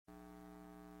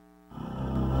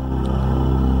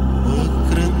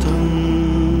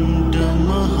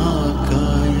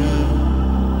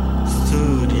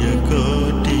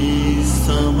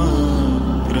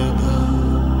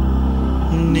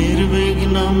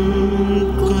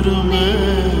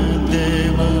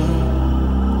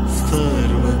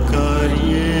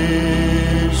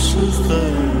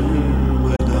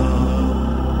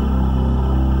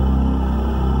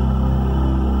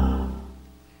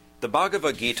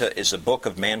Bhagavad Gita is a book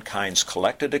of mankind's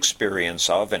collected experience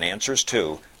of and answers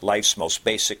to life's most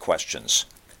basic questions.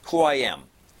 Who I am,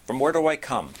 from where do I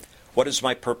come, what is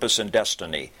my purpose and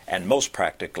destiny, and most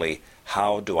practically,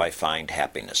 how do I find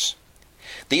happiness?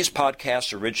 These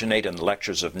podcasts originate in the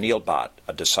lectures of Neil Bhatt,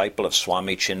 a disciple of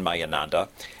Swami Chinmayananda.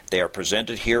 They are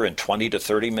presented here in 20 to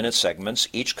 30-minute segments,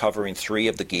 each covering 3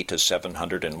 of the Gita's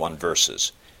 701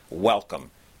 verses.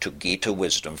 Welcome to Gita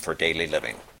Wisdom for Daily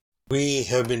Living. We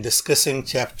have been discussing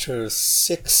chapter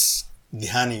 6,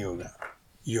 Dhyana Yoga,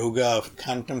 yoga of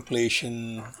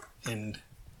contemplation and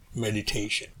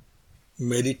meditation.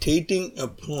 Meditating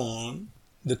upon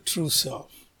the true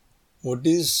self. What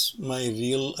is my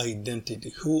real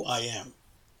identity? Who I am?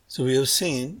 So we have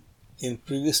seen in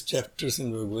previous chapters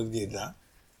in Bhagavad Gita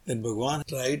that Bhagavan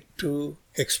tried to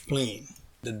explain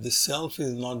that the self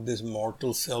is not this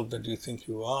mortal self that you think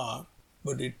you are,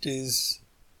 but it is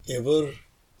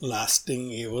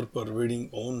everlasting, ever-pervading,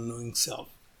 own-knowing self.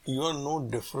 You are no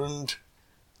different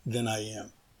than I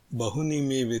am. Bahuni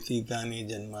me vyatitani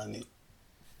janmani.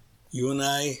 You and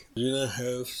I,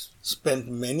 have spent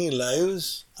many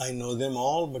lives. I know them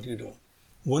all, but you don't.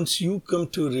 Once you come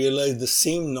to realize the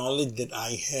same knowledge that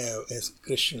I have as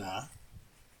Krishna,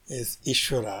 as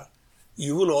Ishvara,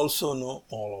 you will also know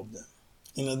all of them.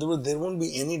 In other words, there won't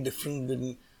be any difference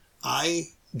between I,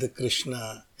 the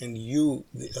Krishna, and you,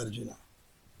 the Arjuna.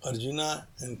 Arjuna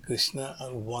and Krishna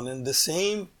are one and the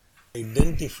same,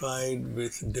 identified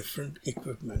with different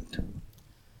equipment.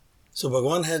 So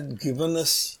Bhagavan had given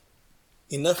us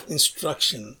enough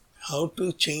instruction how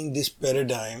to change this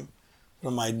paradigm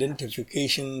from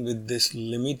identification with this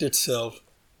limited self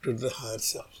to the higher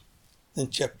self.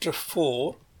 In chapter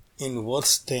 4, in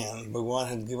verse 10, Bhagavan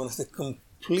had given us the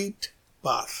complete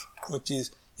path, which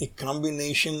is a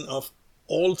combination of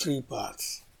all 3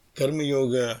 paths: Karma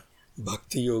Yoga,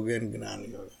 Bhakti Yoga and Gnana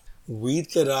Yoga.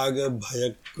 Vitaraga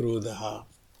Bhayak Krodhaha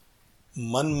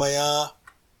Manmaya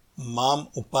Mam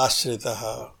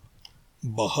Upashritaha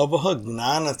Bahavaha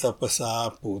Gnana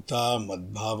Tapasa Puta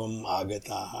Madbhavam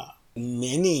Agataha.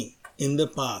 Many in the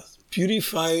past,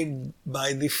 purified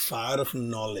by the fire of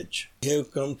knowledge, they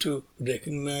have come to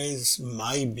recognize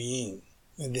my being,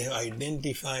 and they have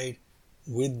identified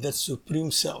with that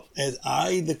Supreme Self. As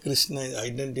I, the Krishna, is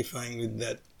identifying with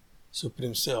that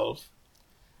Supreme Self,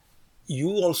 you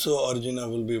also, Arjuna,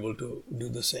 will be able to do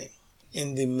the same.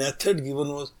 And the method given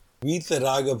was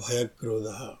Vitaraga Bhayak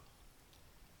Krodhaha.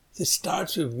 It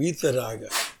starts with Vitaraga,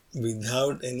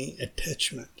 without any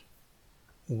attachment.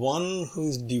 One who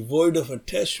is devoid of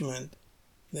attachment,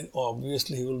 then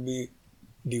obviously he will be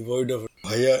devoid of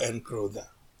Bhaya and Krodha.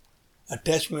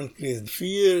 Attachment creates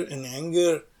fear and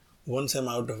anger. Once I'm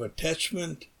out of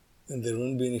attachment, then there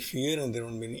won't be any fear and there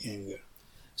won't be any anger.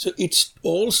 So it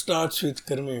all starts with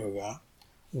Karma Yoga,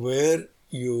 where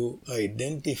you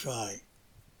identify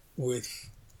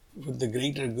with the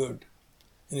greater good.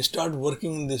 And you start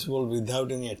working in this world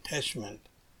without any attachment,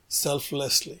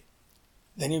 selflessly.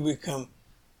 Then you become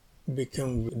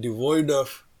devoid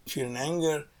of fear and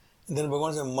anger. And then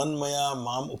Bhagavan says, Manmaya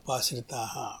Mam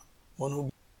Upasritaha. One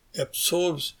who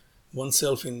absorbs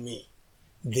oneself in me.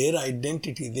 Their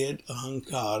identity, their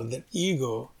ahankar, that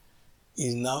ego,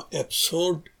 is now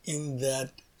absorbed in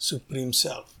that Supreme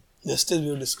Self. Just as we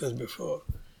have discussed before,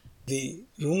 the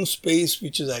room space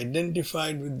which is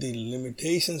identified with the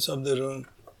limitations of the room,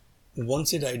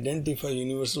 once it identifies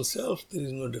universal self, there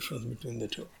is no difference between the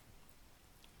two.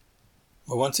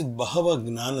 But once it Bahava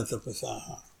Gnana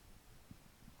Tapasaha,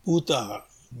 Putaha,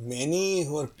 many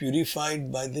who are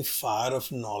purified by the fire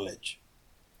of knowledge.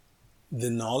 The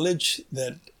knowledge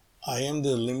that I am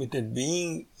the limited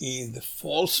being is the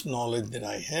false knowledge that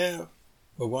I have.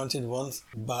 Bhagavan said once,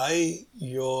 by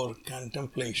your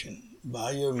contemplation, by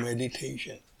your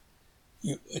meditation,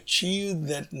 you achieve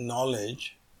that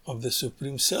knowledge of the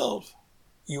Supreme Self,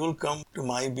 you will come to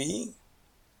my being.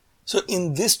 So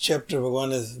in this chapter,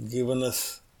 Bhagavan has given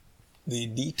us the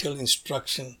detailed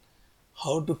instruction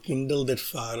how to kindle that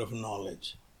fire of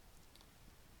knowledge.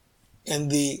 And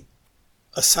the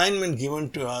assignment given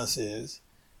to us is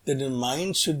that the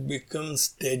mind should become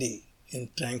steady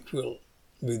and tranquil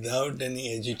without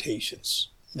any agitations.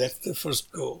 That's the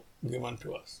first goal given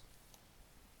to us.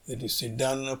 That you sit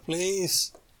down in a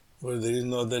place where there is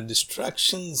no other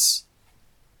distractions,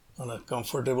 on a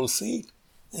comfortable seat,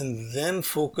 and then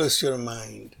focus your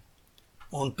mind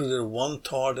onto the one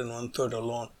thought and one thought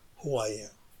alone, who I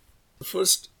am.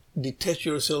 First, detach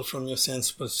yourself from your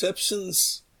sense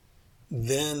perceptions,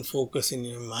 then focus in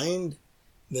your mind,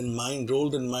 then roll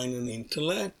the mind and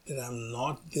intellect, that I'm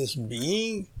not this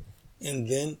being, and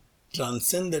then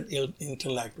transcend that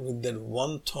intellect with that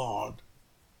one thought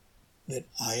that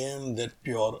I am that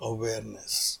pure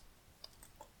awareness.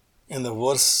 In the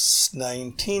verse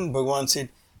 19, Bhagavan said,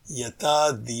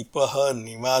 Yata deepaha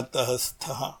nivataha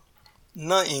sthaha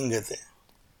na ingate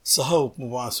saha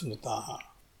upavasmritaha.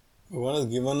 Bhagavan has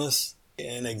given us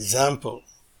an example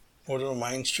what our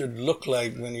mind should look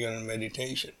like when you are in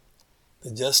meditation.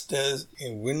 Just as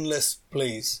a windless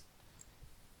place,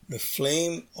 the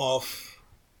flame of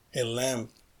a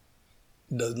lamp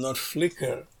does not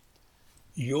flicker,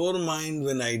 your mind,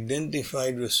 when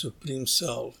identified with Supreme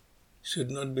Self,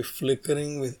 should not be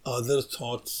flickering with other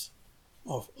thoughts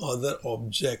of other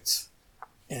objects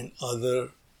and other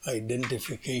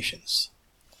identifications.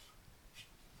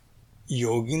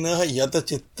 Yogina yata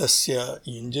chittasya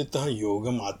yunjitaha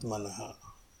yogam atmanaha.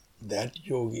 That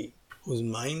yogi whose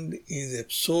mind is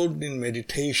absorbed in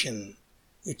meditation,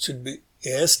 it should be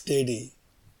as steady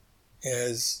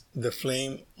as the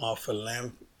flame of a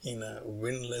lamp in a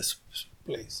windless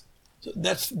place. So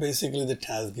that's basically the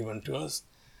task given to us.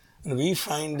 And we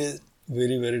find it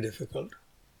very, very difficult.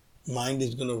 Mind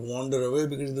is going to wander away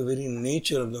because of the very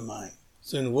nature of the mind.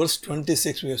 So in verse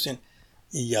 26 we have seen,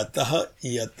 Yataha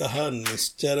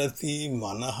nischarati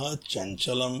manaha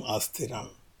chanchalam asthiram.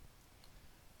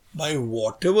 By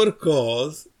whatever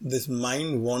cause, this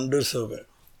mind wanders away.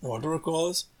 Whatever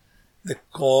cause, the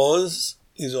cause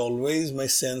is always my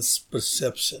sense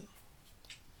perception.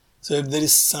 So if there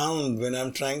is sound when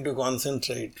I'm trying to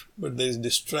concentrate, but there is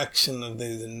distraction, or there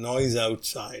is a noise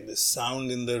outside, the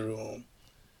sound in the room,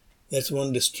 that's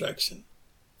one distraction.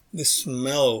 The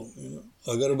smell,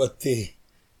 agarbatti,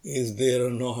 is there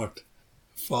or not,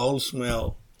 foul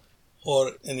smell,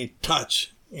 or any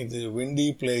touch, if it's a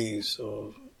windy place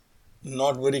or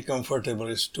not very comfortable,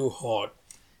 it's too hot.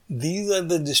 These are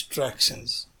the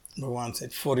distractions, Bhagavan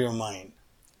said, for your mind.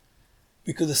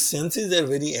 Because the senses are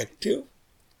very active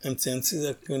and senses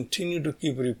are continue to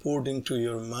keep reporting to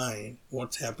your mind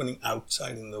what's happening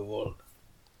outside in the world.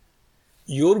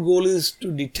 Your goal is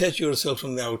to detach yourself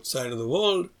from the outside of the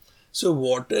world. So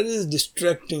whatever is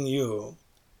distracting you,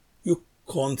 you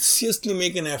consciously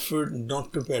make an effort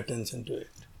not to pay attention to it.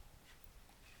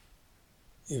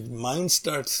 If mind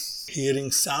starts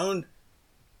hearing sound,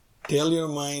 tell your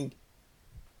mind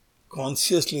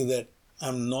consciously that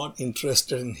I'm not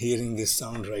interested in hearing this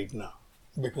sound right now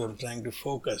because I'm trying to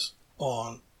focus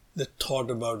on the thought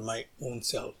about my own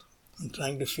self. I'm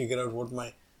trying to figure out what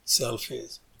my self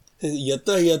is.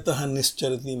 Yata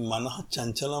nischarati manaha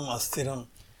chanchalam asthiram.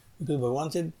 Because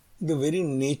Bhagavan said the very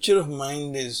nature of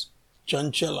mind is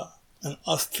chanchala and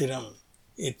asthiram.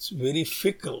 It's very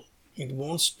fickle. It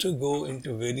wants to go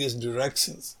into various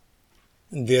directions.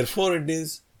 And therefore it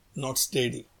is not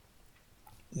steady.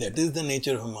 That is the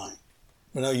nature of mind.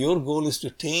 But now your goal is to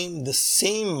tame the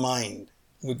same mind,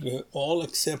 which we have all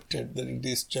accepted that it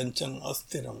is chanchan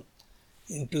asthiram,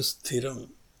 into sthiram,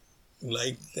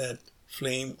 like that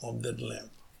flame of that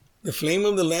lamp. The flame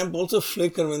of the lamp also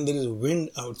flickers when there is wind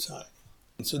outside.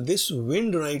 So this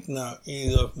wind right now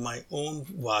is of my own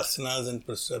vasanas and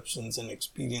perceptions and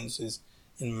experiences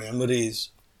and memories.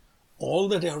 All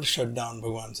that I have to shut down,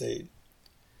 Bhagavan said.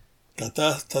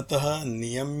 Tataha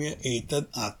niyamya etad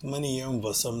atmaniyam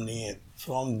vasam niyat.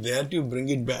 From there you bring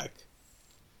it back.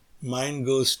 Mind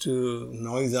goes to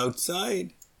noise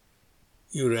outside.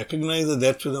 You recognize that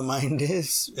that's where the mind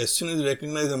is. As soon as you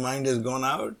recognize the mind has gone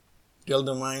out, tell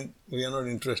the mind, we are not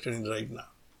interested in it right now.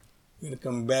 We're going to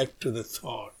come back to the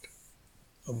thought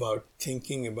about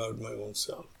thinking about my own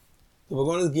self. So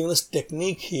Bhagavan has given us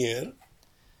technique here.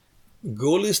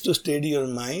 Goal is to steady your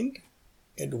mind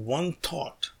at one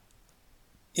thought.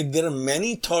 If there are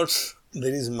many thoughts,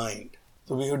 there is mind.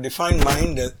 So we have defined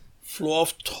mind as flow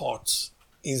of thoughts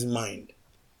is mind.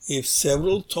 If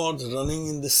several thoughts running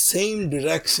in the same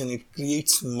direction, it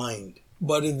creates mind.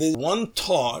 But if there is one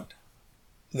thought,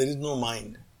 there is no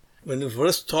mind. When the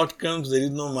first thought comes, there is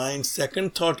no mind.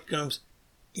 Second thought comes,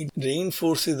 it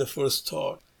reinforces the first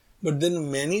thought. But then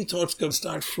many thoughts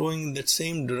start flowing in that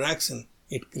same direction,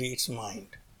 it creates mind.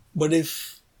 But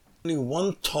if only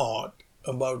one thought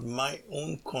about my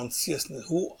own consciousness,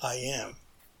 who I am,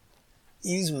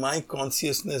 is my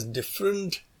consciousness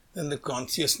different than the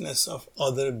consciousness of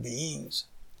other beings?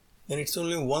 Then it's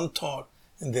only one thought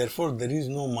and therefore there is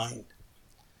no mind.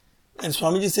 And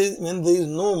Swamiji says when there is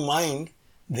no mind,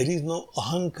 there is no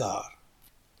ahankar.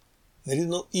 There is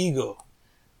no ego.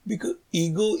 Because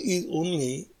ego is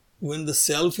only when the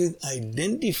self is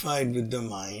identified with the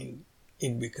mind,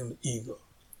 it becomes ego.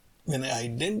 When I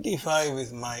identify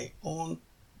with my own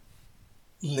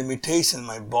limitation,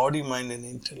 my body, mind and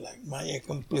intellect, my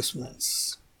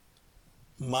accomplishments,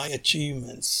 my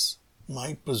achievements,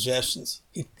 my possessions,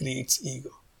 it creates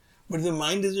ego. But the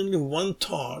mind is only one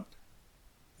thought.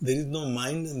 There is no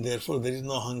mind and therefore there is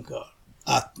no ahankar.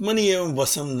 Atmani evam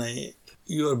vasam nayet.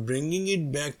 You are bringing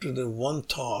it back to the one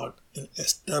thought and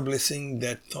establishing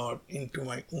that thought into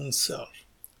my own self.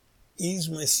 Is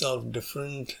myself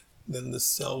different than the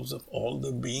selves of all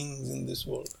the beings in this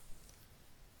world?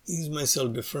 Is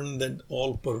myself different than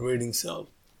all pervading self?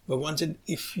 Bhagavan said,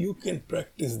 if you can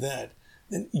practice that,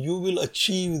 then you will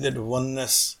achieve that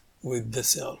oneness with the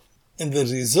self. And the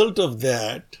result of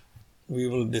that we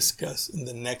will discuss in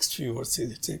the next few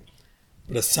verses. It says,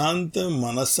 Prasanta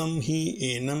manasam hi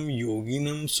enam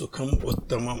yoginam sukham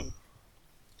uttamam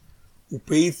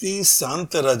upeti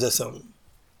santa rajasam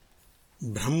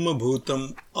brahma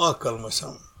bhutam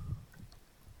akalmasam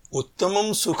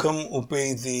uttamam sukham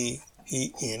upeti hi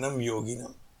enam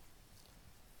yoginam.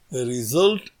 The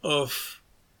result of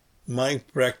my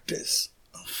practice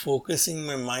of focusing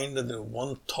my mind on the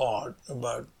one thought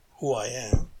about who I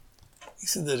am, he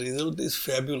said the result is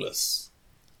fabulous.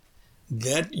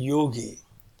 That yogi,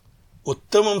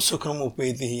 uttamam sukham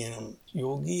upeti enam,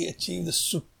 yogi achieved the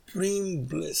supreme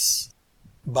bliss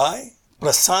by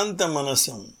prasanta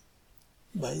manasam,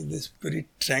 by this very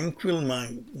tranquil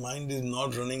mind. Mind is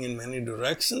not running in many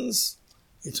directions,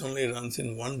 it only runs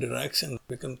in one direction,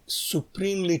 becomes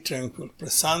supremely tranquil.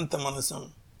 Prasanta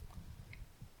manasam,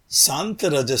 santa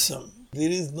rajasam.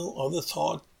 There is no other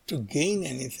thought to gain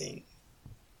anything,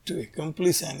 to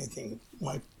accomplish anything.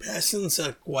 My passions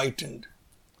are quietened.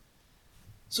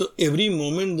 So every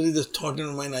moment there is a thought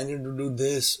in my mind, I need to do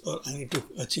this or I need to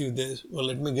achieve this or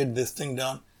let me get this thing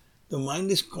done. The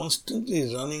mind is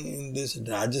constantly running in this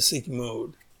rajasic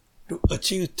mode to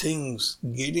achieve things,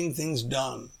 getting things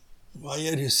done. Why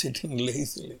are you sitting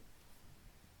lazily?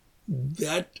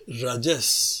 That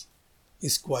rajas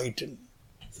is quietened.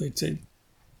 So it said,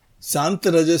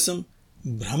 Santa Rajasam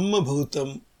Brahma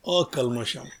Bhutam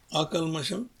Akalmasham.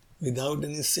 Akalmasham, without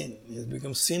any sin. It has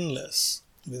become sinless,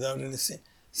 without any sin.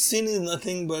 Sin is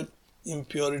nothing but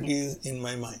impurities in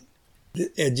my mind.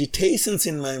 The agitations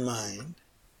in my mind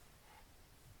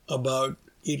about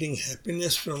getting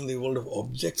happiness from the world of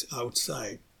objects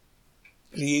outside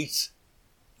creates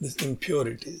these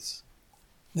impurities.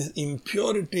 These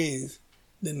impurities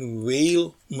then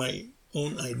veil my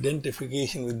own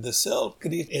identification with the self,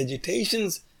 create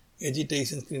agitations.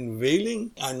 Agitations create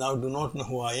veiling. I now do not know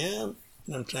who I am,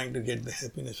 and I'm trying to get the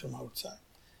happiness from outside.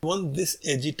 Once these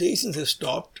agitations have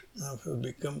stopped, I have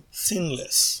become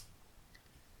sinless.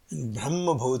 And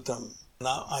Brahma Bhutam,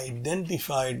 now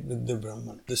identified with the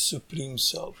Brahman, the Supreme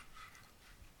Self.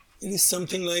 It is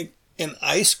something like an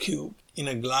ice cube in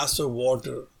a glass of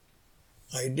water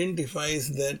identifies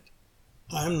that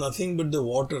I am nothing but the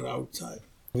water outside.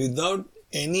 Without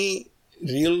any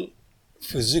real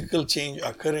physical change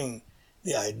occurring,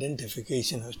 the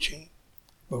identification has changed.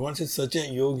 But once it's such a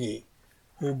yogi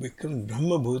who becomes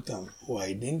Brahma Bhutam, who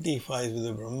identifies with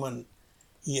the Brahman,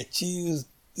 he achieves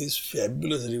this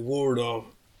fabulous reward of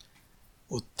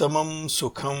Uttamam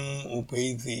Sukham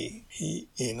Upeti Hi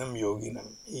Enam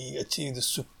Yoginam. He achieves the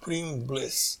supreme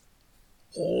bliss.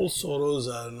 All sorrows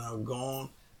are now gone,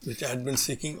 which I had been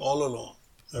seeking all along.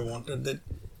 I wanted that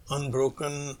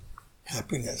unbroken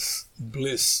happiness,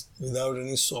 bliss, without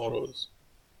any sorrows.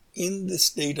 In this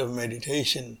state of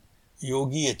meditation,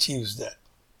 yogi achieves that.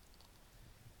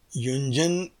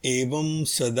 Yunjan evam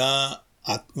sada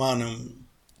atmanam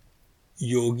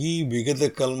yogi vigata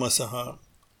kalmasaha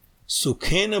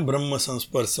sukhena brahma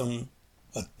sansparsam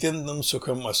atyantam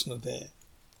sukham asnute.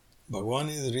 Bhagavan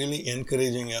is really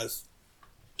encouraging us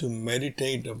to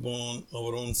meditate upon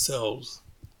our own selves.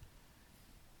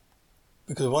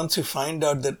 Because once you find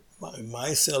out that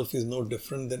myself is no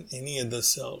different than any other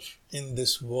self in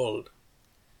this world,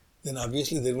 then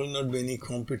obviously there will not be any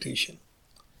competition.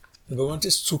 Bhagavan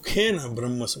says, Sukhena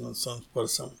Brahma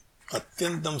Sansparsam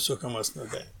Atyantam Sukham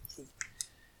Asnate.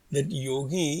 That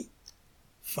yogi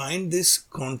find this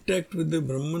contact with the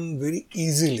Brahman very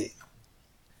easily.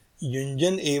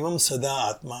 Yunjan evam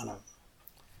sada atmanam.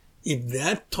 If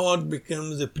that thought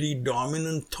becomes the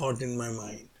predominant thought in my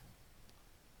mind,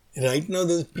 right now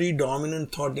the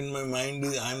predominant thought in my mind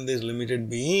is I am this limited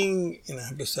being and I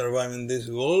have to survive in this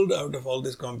world out of all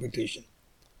this competition.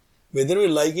 Whether we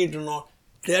like it or not,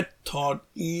 that thought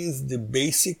is the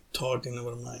basic thought in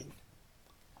our mind.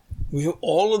 We have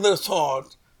all other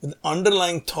thoughts, but the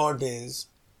underlying thought is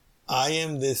I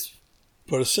am this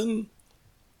person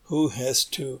who has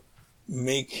to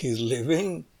make his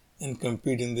living and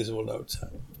compete in this world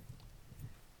outside.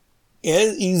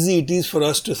 As easy it is for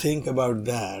us to think about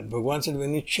that, Bhagavan said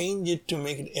when you change it to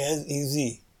make it as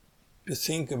easy to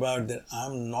think about that I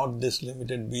am not this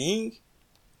limited being,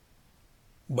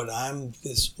 but I'm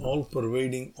this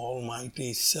all-pervading,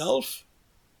 almighty self,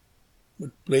 but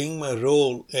playing my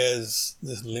role as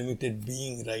this limited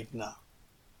being right now.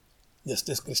 Just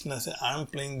as Krishna said, I'm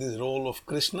playing this role of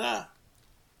Krishna,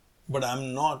 but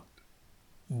I'm not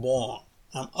born.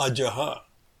 I'm Ajaha.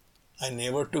 I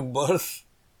never took birth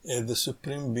as the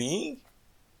Supreme Being,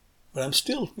 but I'm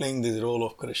still playing this role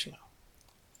of Krishna.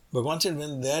 Bhagavan said,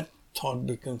 when that thought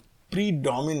becomes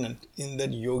predominant in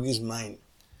that yogi's mind,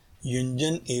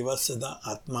 Yunjan eva sada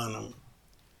atmanam,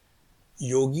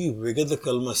 yogi vigata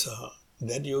kalmasaha,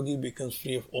 that yogi becomes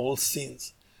free of all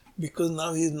sins, because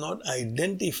now he is not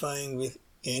identifying with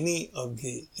any of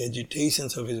the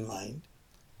agitations of his mind,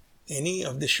 any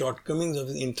of the shortcomings of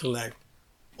his intellect,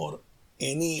 or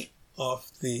any of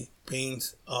the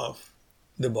pains of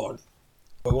the body.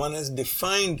 Bhagavan has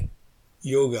defined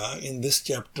yoga in this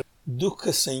chapter,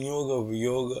 dukkha sanyoga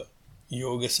viyoga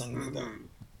yoga sangita.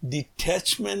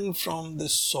 Detachment from the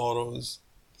sorrows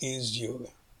is yoga.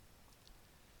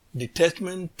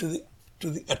 Detachment to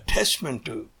the attachment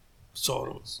to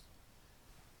sorrows.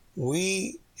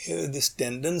 We have this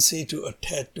tendency to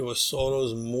attach to our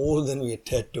sorrows more than we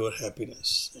attach to our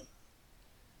happiness.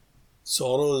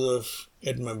 Sorrows of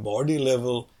at my body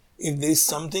level, if there is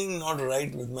something not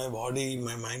right with my body,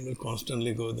 my mind will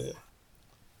constantly go there.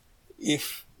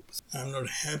 If I'm not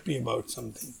happy about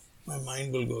something, my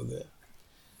mind will go there.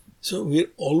 So we're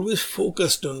always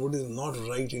focused on what is not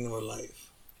right in our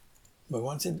life.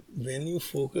 Bhagavan said, when you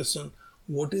focus on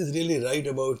what is really right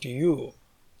about you,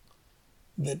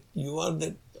 that you are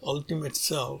that ultimate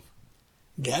self,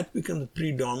 that becomes a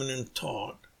predominant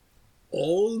thought.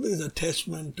 All this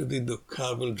attachment to the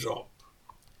dukkha will drop.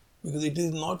 Because it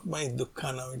is not my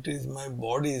dukkha now, it is my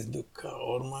body's dukkha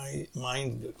or my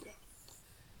mind's dukkha.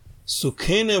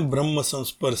 Sukhena Brahma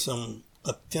Sansparsam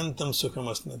Atyantam Sukham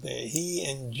Asnate. He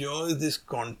enjoys this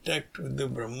contact with the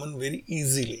Brahman very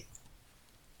easily.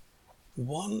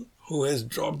 One who has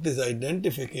dropped this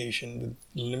identification with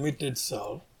limited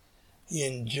self, he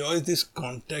enjoys this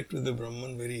contact with the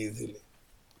Brahman very easily.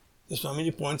 So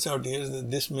Swamiji points out here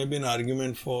that this may be an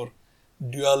argument for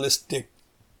dualistic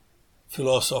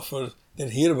philosophers, that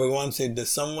here Bhagavan said that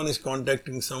someone is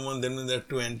contacting someone, then there are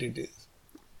two entities.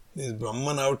 There is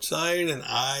Brahman outside and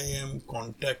I am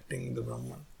contacting the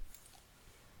Brahman.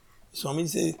 Swamiji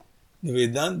says, the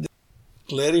Vedanta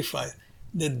clarifies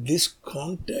that this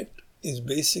contact is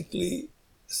basically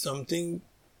something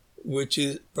which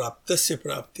is praptasya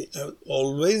prapti. I was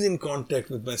always in contact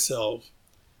with myself,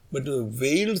 but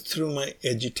veiled through my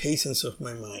agitations of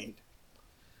my mind.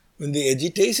 When the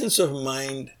agitations of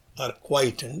mind are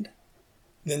quietened,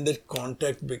 then that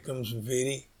contact becomes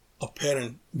very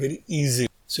apparent, very easy.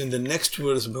 So in the next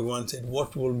verse, Bhagavan said,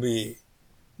 what will be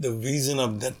the vision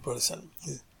of that person?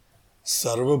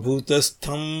 Sarva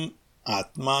bhutastham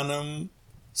atmanam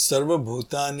sarva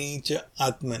bhutani cha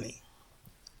atmani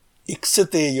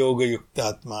iksate yoga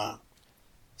yuktatma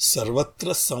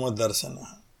sarvatra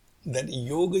samadarsana. That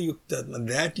yoga yuktatma,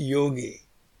 that yogi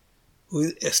who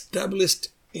is established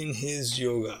in his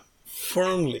yoga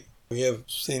firmly. We have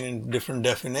seen in different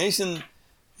definition,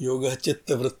 yoga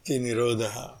chitta vritti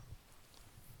nirodha.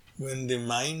 When the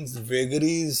mind's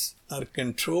vagaries are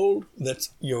controlled,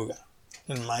 that's yoga.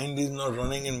 When mind is not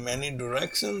running in many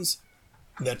directions,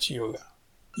 that's yoga.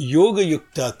 Yoga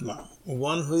yuktatma,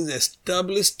 one who is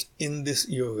established in this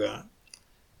yoga,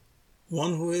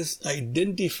 one who is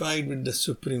identified with the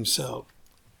Supreme Self,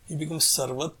 he becomes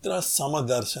sarvatra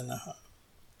samadarshanaha.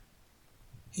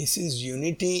 He sees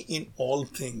unity in all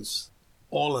things,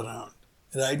 all around.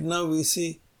 Right now we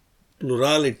see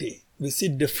plurality, we see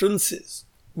differences.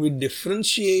 We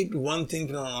differentiate one thing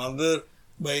from another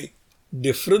by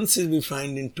differences we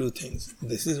find in two things.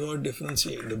 This is what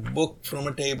differentiates the book from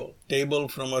a table, table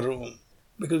from a room,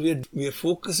 because we are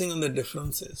focusing on the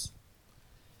differences.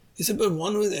 He said, but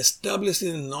one who is established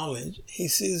in knowledge, he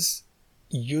sees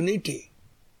unity.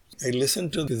 I listen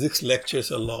to physics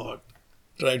lectures a lot,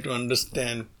 try to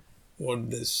understand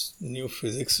what this new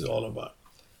physics is all about.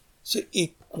 So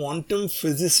a quantum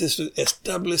physicist is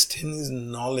established in his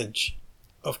knowledge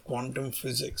of quantum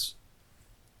physics.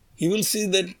 He will see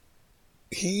that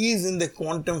he is in the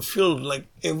quantum field like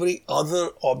every other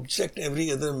object,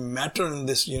 every other matter in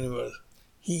this universe.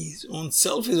 His own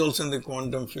self is also in the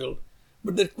quantum field,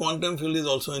 but that quantum field is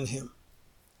also in him.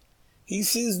 He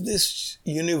sees this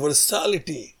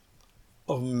universality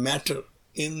of matter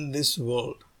in this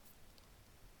world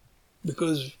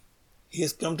because he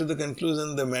has come to the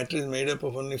conclusion that matter is made up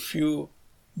of only few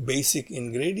basic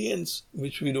ingredients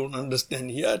which we don't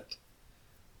understand yet.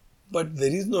 But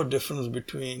there is no difference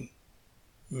between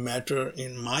matter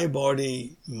in my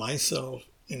body, myself,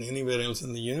 in anywhere else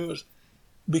in the universe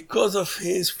because of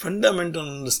his fundamental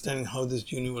understanding how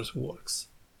this universe works.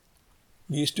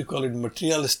 We used to call it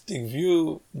materialistic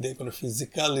view, they call it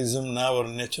physicalism now, or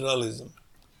naturalism.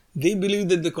 They believe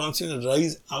that the consciousness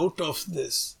rises out of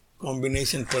this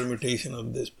combination, permutation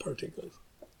of these particles.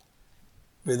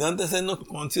 Vedanta says no,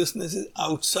 consciousness is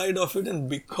outside of it, and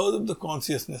because of the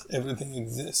consciousness everything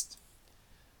exists.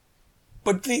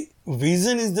 But the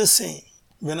vision is the same.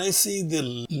 When I see the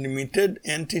limited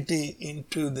entity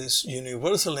into this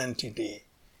universal entity,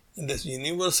 and this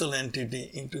universal entity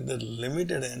into the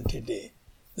limited entity,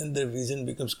 then the vision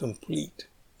becomes complete.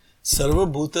 Sarva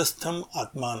bhutastham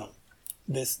atmanam.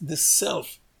 This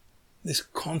self, this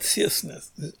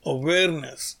consciousness, this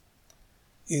awareness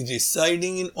is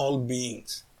residing in all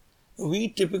beings. We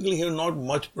typically have not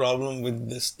much problem with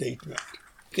this statement.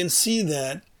 You can see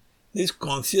that there is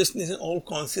consciousness in all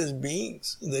conscious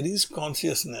beings. There is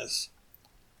consciousness.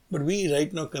 But we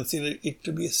right now consider it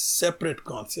to be a separate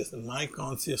consciousness. My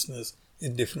consciousness is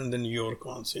different than your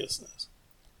consciousness.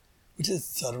 It is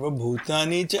sarva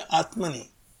bhutani cha atmani.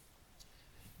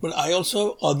 But I also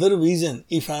have other vision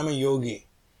if I am a yogi.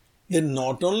 That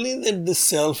not only that the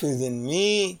self is in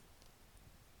me,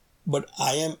 but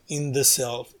I am in the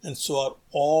self, and so are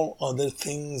all other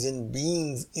things and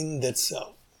beings in that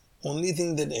self. Only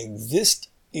thing that exists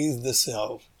is the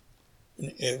self,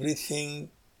 and everything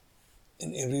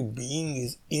and every being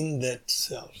is in that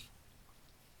self.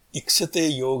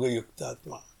 Ikshate yoga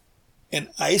yuktatma. An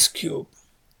ice cube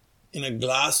in a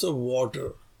glass of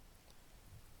water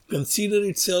consider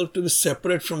itself to be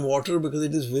separate from water because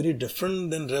it is very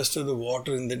different than the rest of the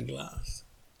water in that glass.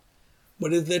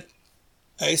 But if that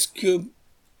ice cube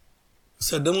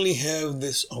suddenly have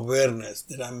this awareness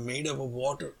that I am made up of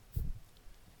water,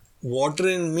 water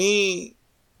in me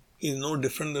is no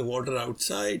different than water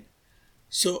outside.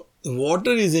 So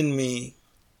water is in me,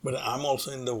 but I am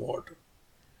also in the water.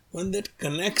 When that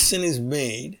connection is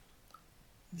made,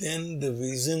 then the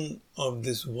vision of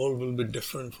this world will be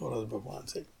different for us, Bhagavan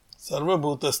said. Sarva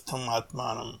bhutastham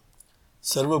atmanam,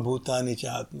 sarva bhutani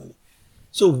cha atmani.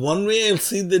 So one way I'll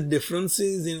see the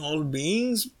differences in all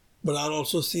beings, but I'll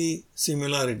also see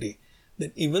similarity.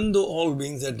 That even though all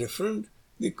beings are different,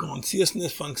 the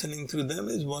consciousness functioning through them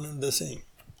is one and the same.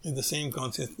 Is the same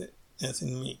consciousness as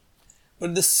in me.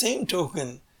 But the same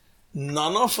token,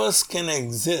 none of us can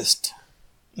exist.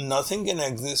 Nothing can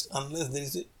exist unless there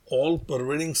is an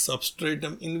all-pervading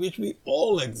substratum in which we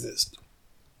all exist,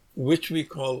 which we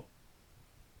call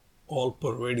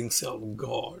all-pervading self,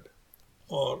 God,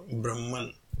 or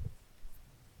Brahman.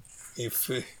 If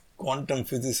a quantum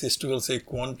physicist will say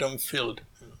quantum field.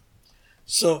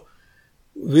 So,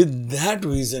 with that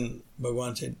vision,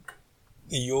 Bhagavan said,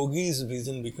 the yogi's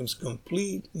vision becomes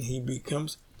complete and he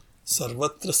becomes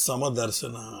sarvatra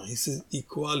samadarsana. He sees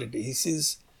equality, he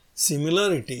sees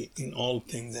similarity in all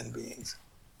things and beings.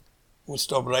 We'll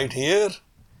stop right here.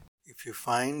 If you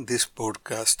find this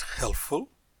podcast helpful,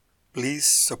 please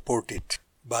support it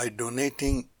by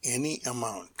donating any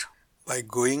amount by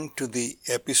going to the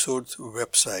episode's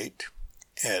website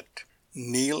at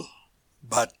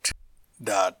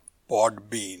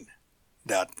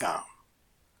neilbhatt.podbean.com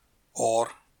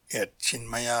or at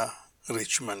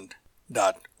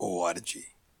chinmayarichmond.org.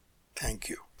 Thank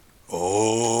you.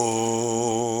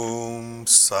 Om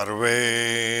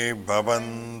Sarve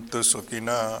Bhavantu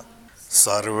Sukhina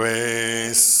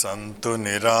Sarve Santu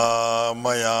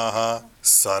Niramayaha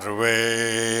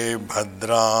Sarve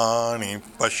Bhadrani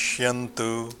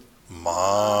Pashyantu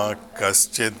Ma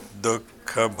Kaschid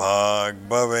Dukkha Bhag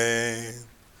Bhave.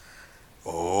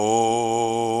 Om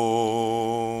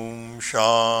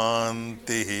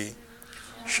Shanti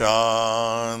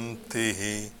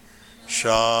Shanti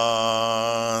Shanti.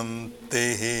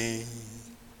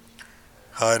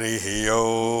 Harihi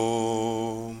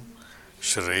Om.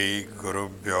 Shri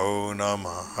Gurubhyo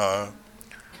Namaha.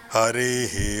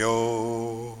 Harihi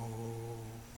Om.